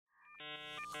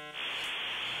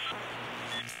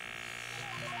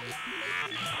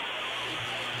Hey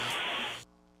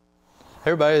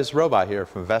everybody, it's Robot here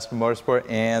from Vespa Motorsport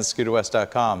and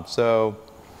ScooterWest.com. So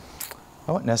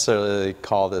I wouldn't necessarily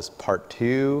call this part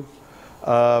 2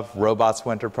 of Robot's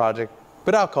winter project,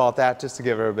 but I'll call it that just to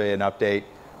give everybody an update.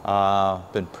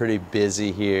 Been pretty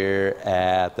busy here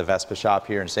at the Vespa shop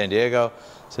here in San Diego,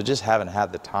 so just haven't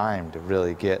had the time to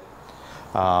really get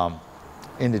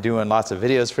into doing lots of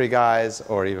videos for you guys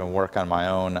or even work on my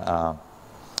own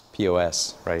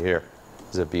POS right here.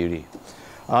 It's a beauty.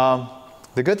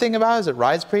 The good thing about it is it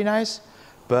rides pretty nice,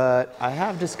 but I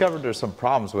have discovered there's some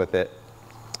problems with it.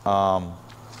 I'm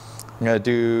going to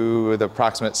do the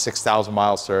approximate 6,000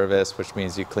 mile service, which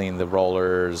means you clean the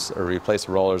rollers or replace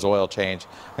the rollers, oil change.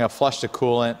 I'm going to flush the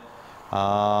coolant,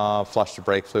 flush the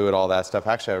brake fluid, all that stuff.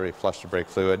 Actually, I already flushed the brake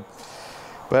fluid.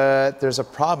 But there's a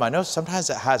problem. I know sometimes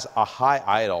it has a high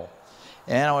idle.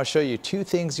 And I want to show you 2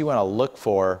 things you want to look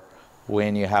for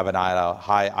when you have an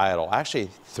high idle. Actually,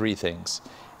 3 things.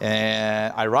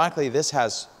 And ironically, this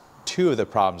has 2 of the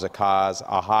problems that cause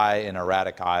a high and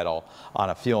erratic idle on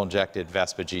a fuel-injected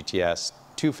Vespa GTS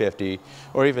 250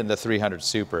 or even the 300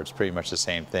 Super. It's pretty much the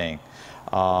same thing.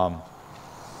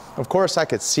 Of course, I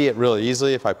could see it really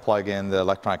easily if I plug in the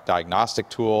electronic diagnostic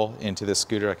tool into the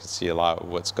scooter. I can see a lot of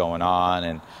what's going on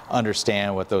and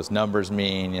understand what those numbers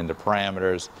mean and the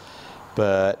parameters.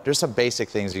 But there's some basic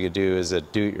things you could do as a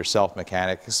do-it-yourself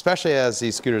mechanic, especially as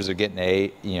these scooters are getting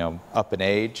up in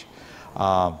age.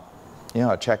 A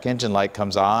check engine light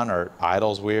comes on or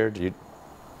idle's weird.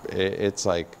 It's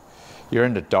like you're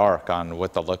in the dark on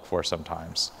what to look for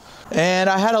sometimes. And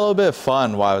I had a little bit of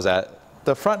fun while I was at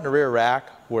the front and the rear rack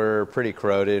were pretty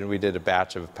corroded. We did a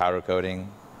batch of powder coating,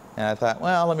 and I thought,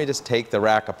 well, let me just take the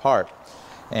rack apart.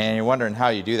 And you're wondering how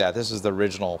you do that. This is the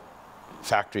original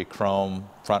factory chrome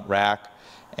front rack,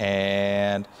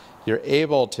 and you're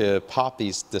able to pop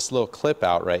this little clip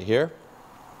out right here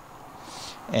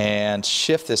and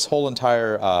shift this whole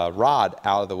entire rod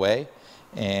out of the way,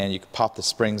 and you can pop the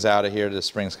springs out of here. The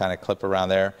springs kind of clip around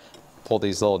there, pull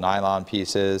these little nylon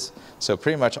pieces. So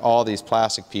pretty much all these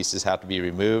plastic pieces have to be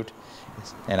removed,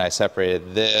 and I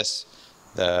separated this,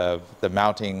 the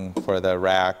mounting for the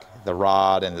rack, the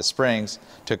rod, and the springs,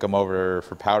 took them over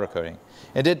for powder coating.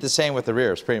 And did the same with the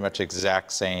rear. It's pretty much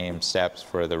exact same steps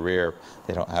for the rear.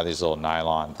 They don't have these little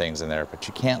nylon things in there, but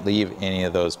you can't leave any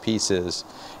of those pieces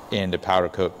in the powder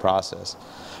coat process.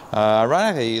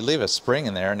 Ironically, you leave a spring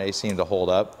in there and they seem to hold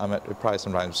up. They probably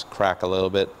sometimes crack a little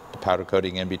bit, the powder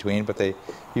coating in between, but they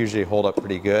usually hold up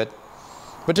pretty good.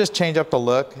 But just change up the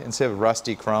look. Instead of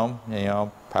rusty chrome,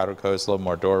 powder coat is a little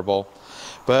more durable.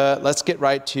 But let's get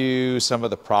right to some of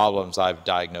the problems I've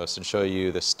diagnosed and show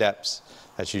you the steps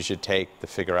that you should take to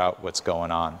figure out what's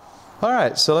going on. All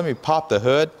right, so let me pop the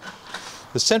hood.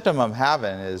 The symptom I'm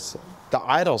having is the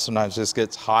idle sometimes just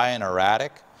gets high and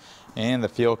erratic, and the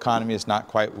fuel economy is not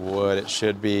quite what it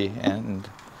should be. And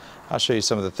I'll show you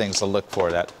some of the things to look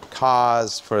for that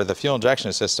cause for the fuel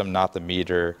injection system not to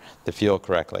meter the fuel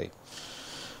correctly.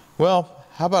 Well,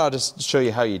 how about I'll just show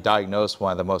you how you diagnose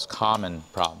one of the most common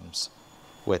problems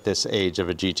with this age of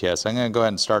a GTS. I'm going to go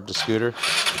ahead and start the scooter.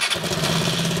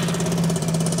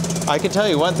 I can tell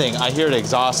you one thing, I hear the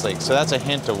exhaust leak, so that's a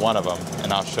hint of one of them,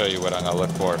 and I'll show you what I'm going to look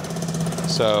for.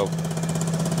 So,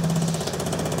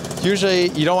 usually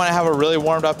you don't want to have a really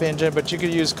warmed up engine, but you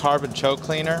could use carbon choke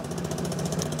cleaner.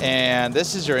 And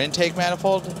this is your intake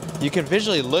manifold. You can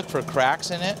visually look for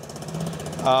cracks in it.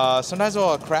 Sometimes it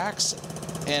will have cracks,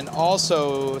 and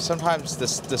also sometimes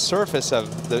the surface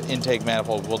of the intake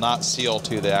manifold will not seal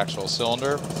to the actual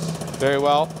cylinder very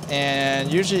well. And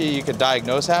usually you could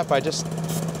diagnose that by just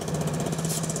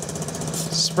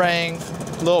spraying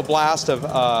a little blast of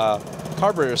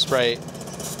carburetor spray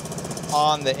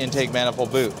on the intake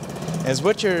manifold boot. And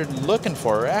what you're looking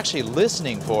for, or actually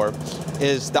listening for,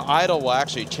 is the idle will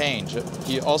actually change.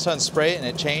 You all of a sudden spray it and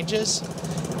it changes.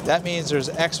 That means there's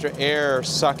extra air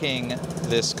sucking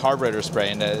this carburetor spray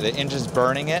and the engine's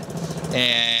burning it.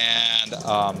 And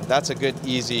that's a good,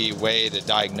 easy way to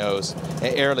diagnose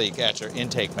an air leak at your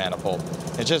intake manifold.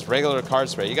 It's just regular carb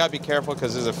spray. You gotta be careful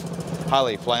because it's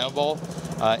highly flammable.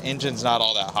 Engine's not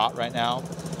all that hot right now.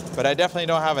 But I definitely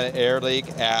don't have an air leak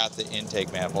at the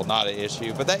intake manifold, not an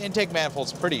issue. But that intake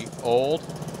manifold's pretty old,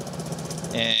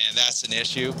 and that's an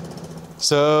issue.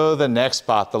 So the next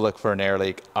spot to look for an air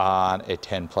leak on a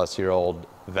 10-plus-year-old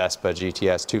Vespa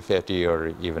GTS 250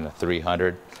 or even a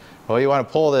 300, well, you want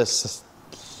to pull this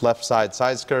left side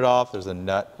skirt off. There's a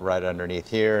nut right underneath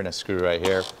here and a screw right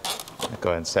here. Go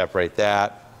ahead and separate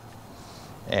that.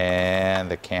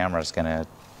 And the camera's going to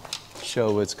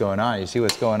show what's going on. You see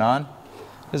what's going on?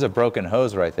 There's a broken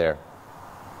hose right there.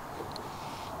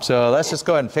 So let's just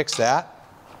go ahead and fix that.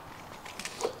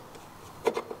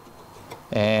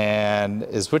 And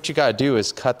what you gotta do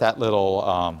is cut that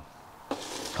little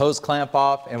hose clamp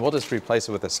off, and we'll just replace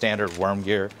it with a standard worm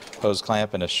gear hose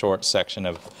clamp and a short section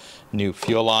of new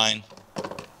fuel line.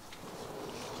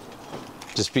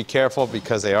 Just be careful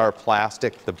because they are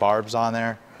plastic, the barbs on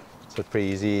there, so it's pretty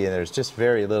easy, and there's just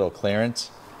very little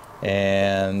clearance.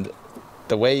 And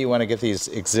the way you want to get these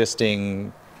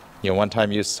existing,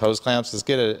 one-time use hose clamps is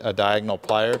get a diagonal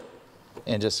plier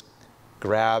and just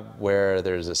grab where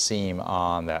there's a seam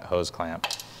on that hose clamp.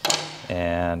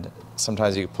 And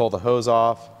sometimes you can pull the hose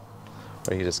off,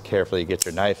 or you just carefully get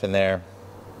your knife in there.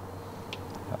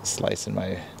 Slicing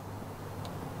my,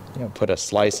 put a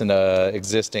slice in the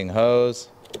existing hose,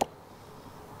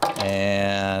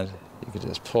 and you can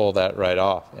just pull that right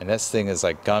off. And this thing is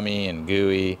like gummy and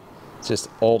gooey. It's just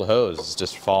old hose, it's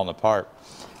just falling apart.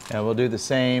 And we'll do the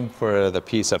same for the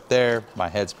piece up there. My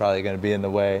head's probably going to be in the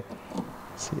way.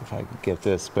 Let's see if I can get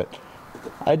this, but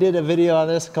I did a video on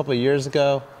this a couple of years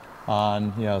ago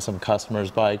on some customer's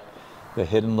bike, the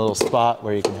hidden little spot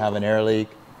where you can have an air leak.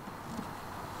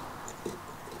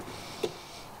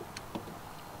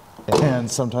 And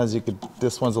sometimes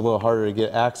this one's a little harder to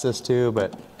get access to,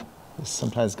 but you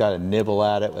sometimes got to nibble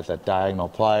at it with a diagonal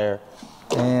plier.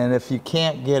 And if you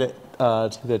can't get it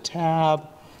to the tab,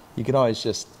 you can always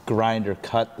just grind or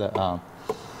cut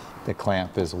the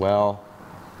clamp as well.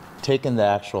 Taking the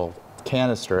actual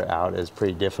canister out is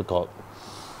pretty difficult.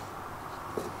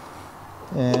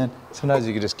 And sometimes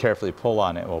you can just carefully pull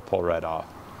on it, and we'll pull right off.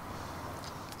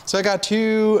 So I got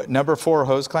two number 4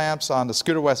 hose clamps on the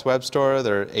Scooter West web store.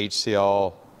 They're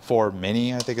HCL 4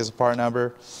 Mini, I think is the part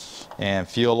number. And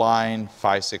fuel line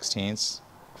 5/16.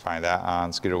 Find that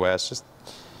on Scooter West. Just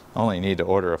only need to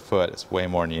order a foot. It's way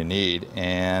more than you need.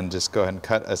 And just go ahead and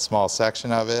cut a small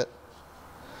section of it.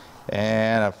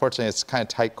 And unfortunately, it's kind of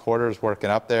tight quarters working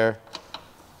up there.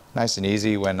 Nice and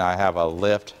easy when I have a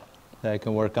lift that I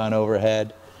can work on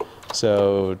overhead.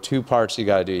 So 2 parts you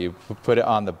gotta do. You put it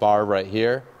on the bar right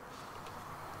here.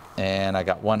 And I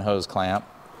got 1 hose clamp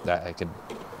that I could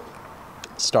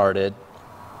started.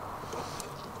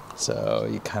 So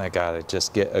you kind of gotta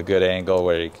just get a good angle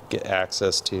where you can get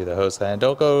access to the hose clamp.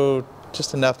 Don't go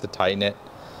just enough to tighten it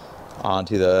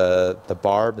onto the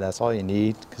barb. That's all you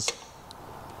need.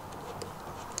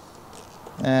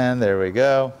 And there we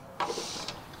go.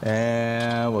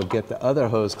 And we'll get the other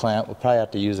hose clamp. We'll probably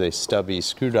have to use a stubby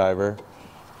screwdriver,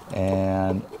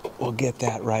 and we'll get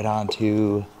that right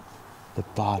onto the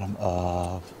bottom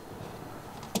of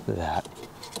that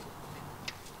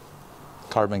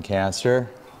carbon canister.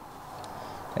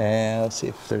 And let's see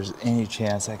if there's any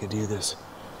chance I could do this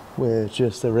with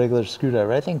just a regular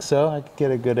screwdriver. I think so. I could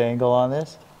get a good angle on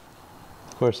this.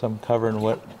 Of course, I'm covering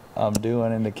what I'm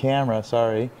doing in the camera,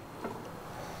 sorry.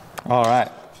 All right,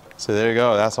 so there you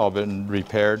go. That's all been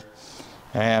repaired.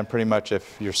 And pretty much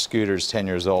if your scooter's 10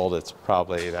 years old, it's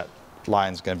probably that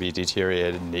line's gonna be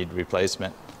deteriorated and need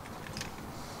replacement.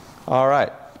 All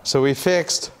right, so we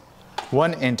fixed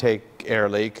 1 intake air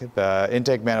leak. The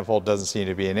intake manifold doesn't seem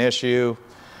to be an issue.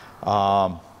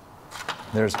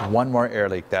 There's 1 more air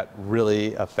leak that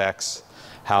really affects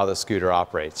how the scooter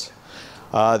operates.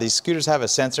 These scooters have a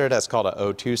sensor that's called an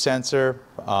O2 sensor.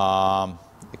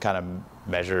 It kind of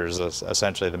measures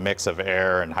essentially the mix of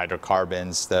air and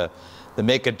hydrocarbons to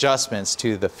make adjustments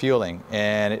to the fueling,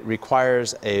 and it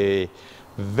requires a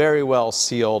very well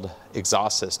sealed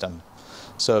exhaust system.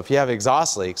 So if you have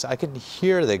exhaust leaks, I can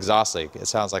hear the exhaust leak. It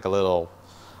sounds like a little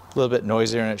bit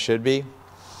noisier than it should be.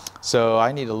 So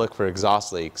I need to look for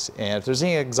exhaust leaks. And if there's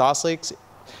any exhaust leaks,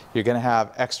 you're gonna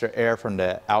have extra air from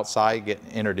the outside getting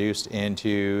introduced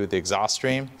into the exhaust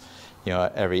stream.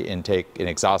 Every intake and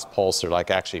exhaust pulse are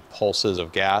like actually pulses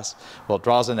of gas. Well, it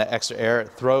draws in the extra air, it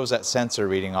throws that sensor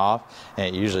reading off, and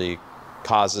it usually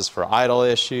causes for idle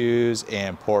issues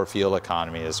and poor fuel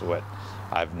economy is what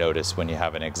I've noticed when you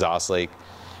have an exhaust leak.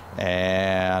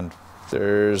 And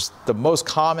there's the most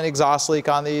common exhaust leak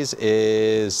on these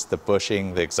is the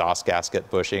bushing, the exhaust gasket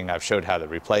bushing. I've showed how to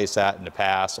replace that in the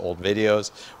past, old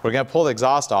videos. We're gonna pull the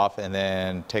exhaust off and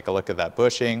then take a look at that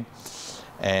bushing.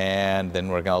 And then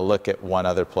we're gonna look at 1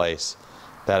 other place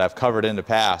that I've covered in the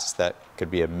past that could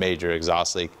be a major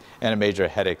exhaust leak and a major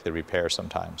headache to repair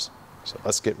sometimes. So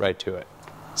let's get right to it.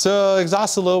 So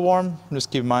exhaust is a little warm.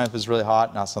 Just keep in mind if it's really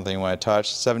hot, not something you wanna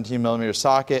touch. 17mm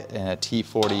socket and a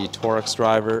T40 Torx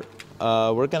driver.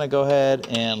 We're gonna go ahead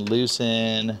and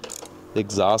loosen the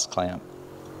exhaust clamp.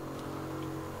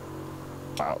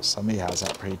 Wow, somebody has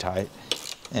that pretty tight.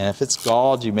 And if it's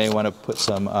galled, you may wanna put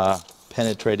some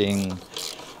penetrating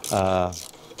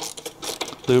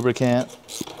lubricant.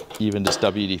 Even just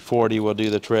WD-40 will do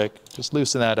the trick. Just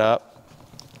loosen that up.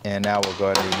 And now we'll go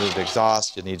ahead and remove the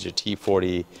exhaust. You need your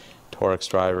T40 Torx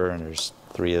driver, and there's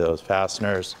 3 of those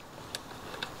fasteners.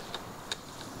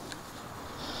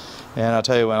 And I'll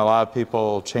tell you, when a lot of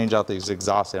people change out these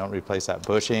exhausts, they don't replace that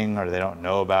bushing, or they don't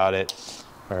know about it,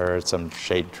 or some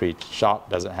shade tree shop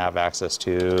doesn't have access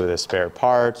to the spare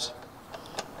parts.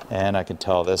 And I can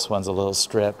tell this one's a little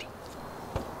stripped.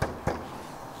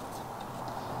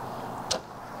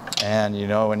 And you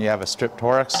know, when you have a stripped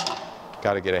Torx,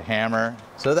 got to get a hammer.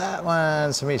 So that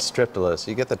one's to me stripped a little.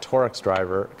 So you get the Torx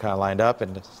driver kind of lined up,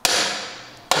 and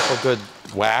a good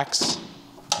wax,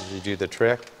 you do the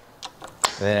trick.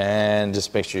 Then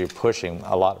just make sure you're pushing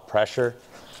a lot of pressure.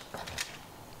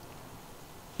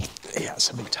 Yeah,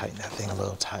 somebody tighten that thing a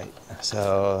little tight.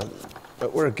 So,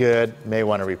 but we're good. May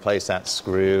want to replace that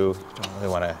screw. Don't really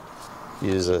want to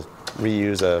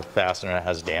reuse a fastener that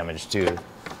has damage to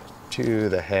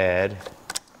the head.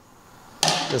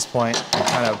 At this point, I'm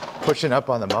kind of pushing up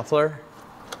on the muffler.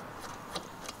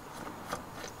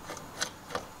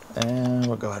 And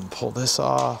we'll go ahead and pull this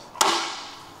off.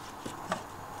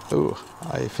 Ooh,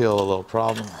 I feel a little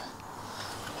problem.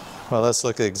 Well, let's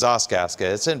look at the exhaust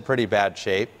gasket. It's in pretty bad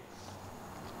shape.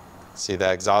 See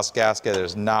that exhaust gasket?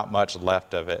 There's not much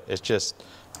left of it. It's just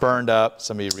burned up.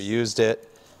 Somebody reused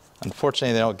it.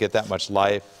 Unfortunately, they don't get that much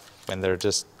life when they're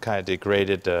just kind of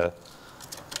degraded to,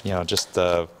 you know, just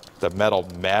the metal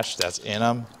mesh that's in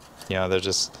them. You know, they're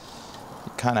just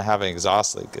kind of have an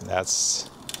exhaust leak, and that's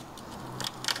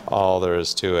all there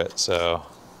is to it. So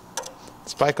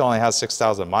this bike only has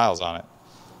 6,000 miles on it.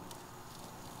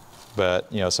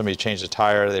 But, you know, somebody changed the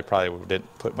tire, they probably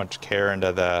didn't put much care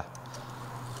into the,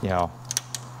 you know,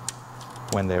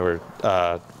 when they were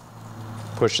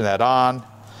pushing that on.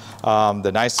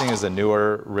 The nice thing is the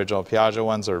newer original Piaggio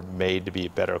ones are made to be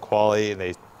better quality, and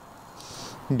they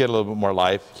can get a little bit more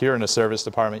life. Here in the service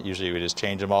department, usually we just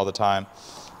change them all the time,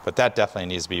 but that definitely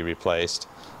needs to be replaced.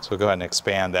 So we'll go ahead and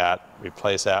expand that,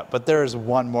 replace that. But there's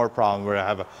one more problem. We're gonna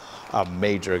have a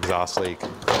major exhaust leak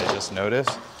that I just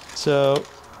noticed. So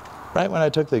right when I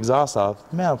took the exhaust off,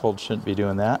 the manifold shouldn't be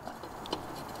doing that.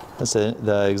 That's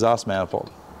the exhaust manifold.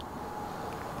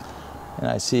 And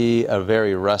I see a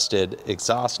very rusted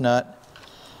exhaust nut.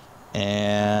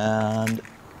 And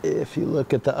if you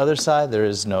look at the other side, there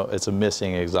is no, it's a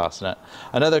missing exhaust nut.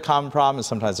 Another common problem is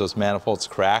sometimes those manifolds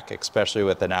crack, especially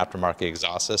with an aftermarket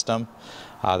exhaust system.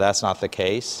 That's not the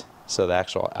case. So the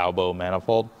actual elbow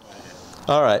manifold.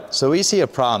 All right, so we see a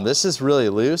problem. This is really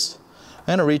loose. I'm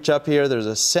gonna reach up here. There's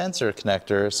a sensor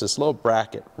connector. It's this little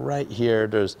bracket right here.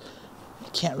 You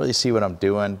can't really see what I'm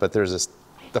doing, but there's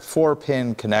the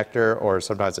 4-pin connector, or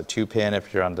sometimes a 2-pin.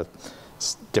 If you're on the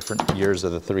different years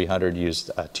of the 300, used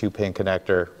a 2-pin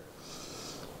connector.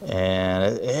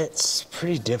 And it's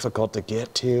pretty difficult to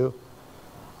get to,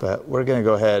 but we're gonna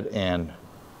go ahead and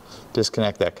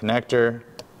disconnect that connector.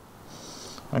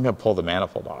 I'm gonna pull the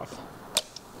manifold off.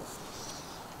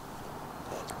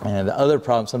 And the other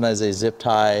problem, sometimes they zip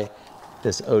tie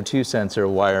this O2 sensor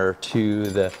wire to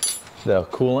the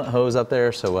coolant hose up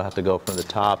there, so we'll have to go from the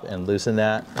top and loosen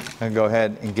that. And go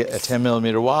ahead and get a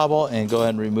 10mm wobble and go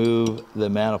ahead and remove the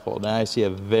manifold. Now I see a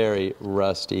very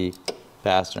rusty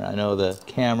fastener. I know the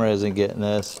camera isn't getting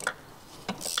this.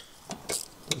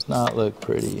 Does not look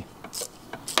pretty.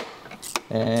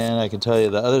 And I can tell you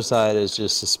the other side is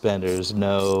just suspenders,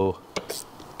 no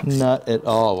nut at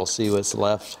all. We'll see what's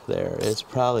left there. It's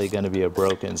probably going to be a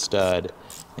broken stud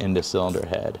in the cylinder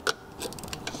head.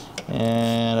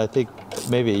 And I think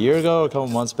maybe a year ago, a couple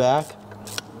months back,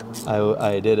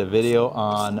 I did a video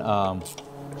on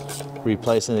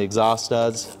replacing the exhaust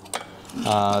studs.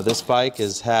 This bike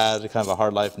has had kind of a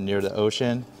hard life near the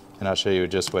ocean, and I'll show you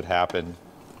just what happened.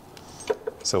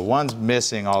 So one's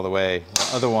missing all the way.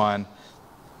 The other one,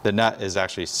 the nut is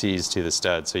actually seized to the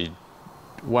stud. So you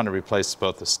want to replace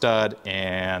both the stud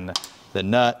and the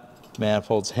nut.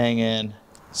 Manifold's hanging.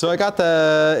 So I got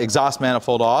the exhaust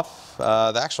manifold off.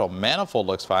 The actual manifold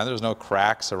looks fine. There's no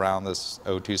cracks around this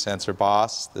O2 sensor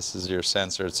boss. This is your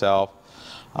sensor itself.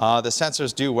 The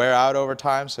sensors do wear out over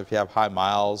time, so if you have high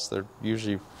miles, they're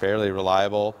usually fairly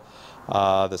reliable.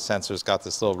 The sensor's got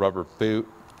this little rubber boot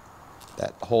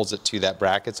that holds it to that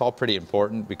bracket. It's all pretty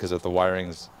important because if the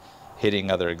wiring's hitting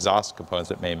other exhaust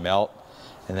components, it may melt.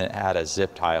 And then add a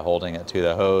zip tie holding it to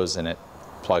the hose, and it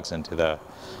plugs into the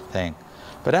thing.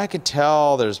 But I could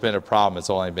tell there's been a problem. It's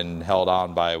only been held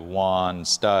on by one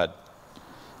stud.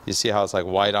 You see how it's like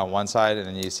white on one side, and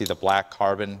then you see the black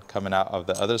carbon coming out of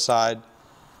the other side.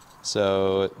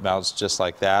 So it mounts just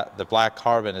like that. The black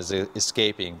carbon is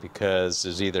escaping because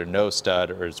there's either no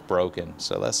stud or it's broken.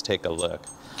 So let's take a look.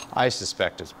 I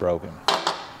suspect it's broken.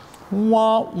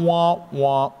 Womp, womp,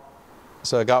 womp.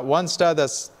 So I got one stud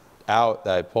that's out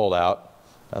that I pulled out.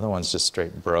 The other one's just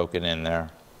straight broken in there.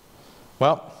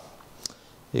 Well,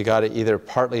 you got to either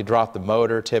partly drop the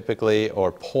motor typically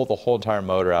or pull the whole entire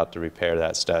motor out to repair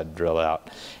that stud, drill out.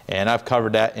 And I've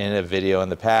covered that in a video in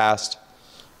the past.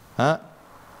 I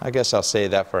guess I'll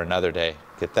save that for another day.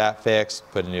 Get that fixed,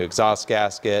 put a new exhaust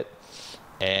gasket,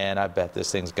 and I bet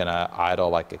this thing's gonna idle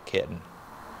like a kitten.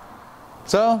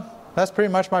 So that's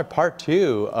pretty much my part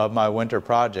 2 of my winter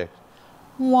project.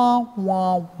 Wah,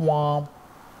 wah, wah.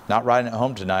 Not riding it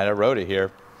home tonight, I rode it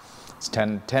here. It's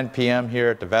 10 p.m. here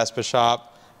at the Vespa shop.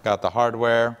 Got the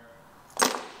hardware.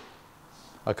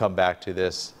 I'll come back to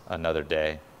this another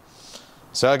day.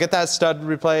 So I'll get that stud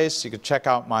replaced. You can check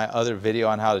out my other video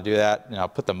on how to do that. And I'll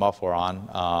put the muffler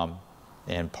on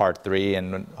in part 3,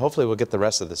 and hopefully we'll get the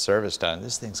rest of the service done.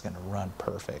 This thing's gonna run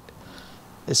perfect.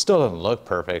 It still doesn't look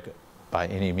perfect by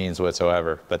any means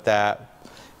whatsoever, but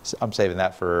I'm saving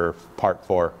that for part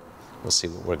 4. We'll see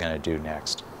what we're gonna do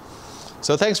next.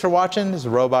 So thanks for watching. This is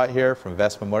Robot here from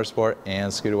Vespa Motorsport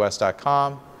and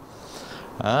ScooterWest.com.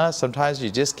 Sometimes you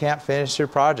just can't finish your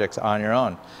projects on your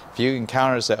own. If you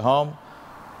encounter this at home,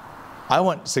 I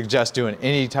wouldn't suggest doing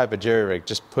any type of jerry rig.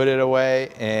 Just put it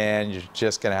away, and you're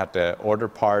just gonna have to order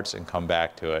parts and come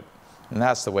back to it. And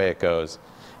that's the way it goes.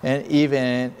 And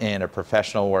even in a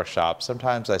professional workshop,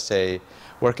 sometimes I say,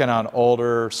 working on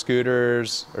older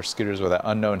scooters or scooters with an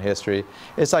unknown history,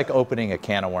 it's like opening a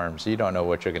can of worms. You don't know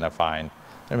what you're gonna find.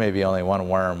 There may be only one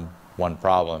worm, one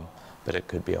problem, but it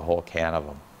could be a whole can of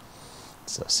them.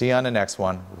 So see you on the next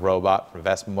one. Robot from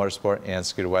Vespa Motorsport and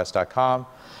ScooterWest.com.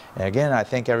 And again, I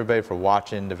thank everybody for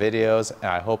watching the videos, and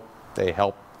I hope they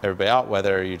help everybody out,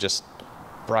 whether you just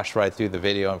brush right through the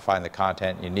video and find the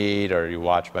content you need, or you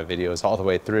watch my videos all the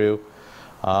way through.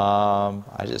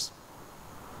 I just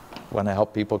want to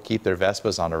help people keep their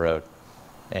Vespas on the road.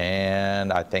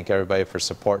 And I thank everybody for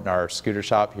supporting our scooter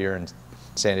shop here in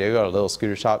San Diego, our little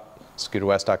scooter shop,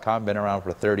 ScooterWest.com. Been around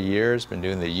for 30 years, been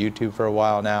doing the YouTube for a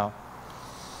while now.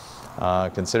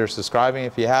 Consider subscribing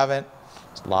if you haven't.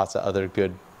 There's lots of other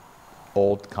good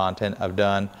old content I've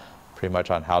done, pretty much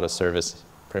on how to service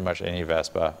pretty much any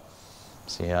Vespa.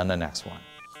 See you on the next one.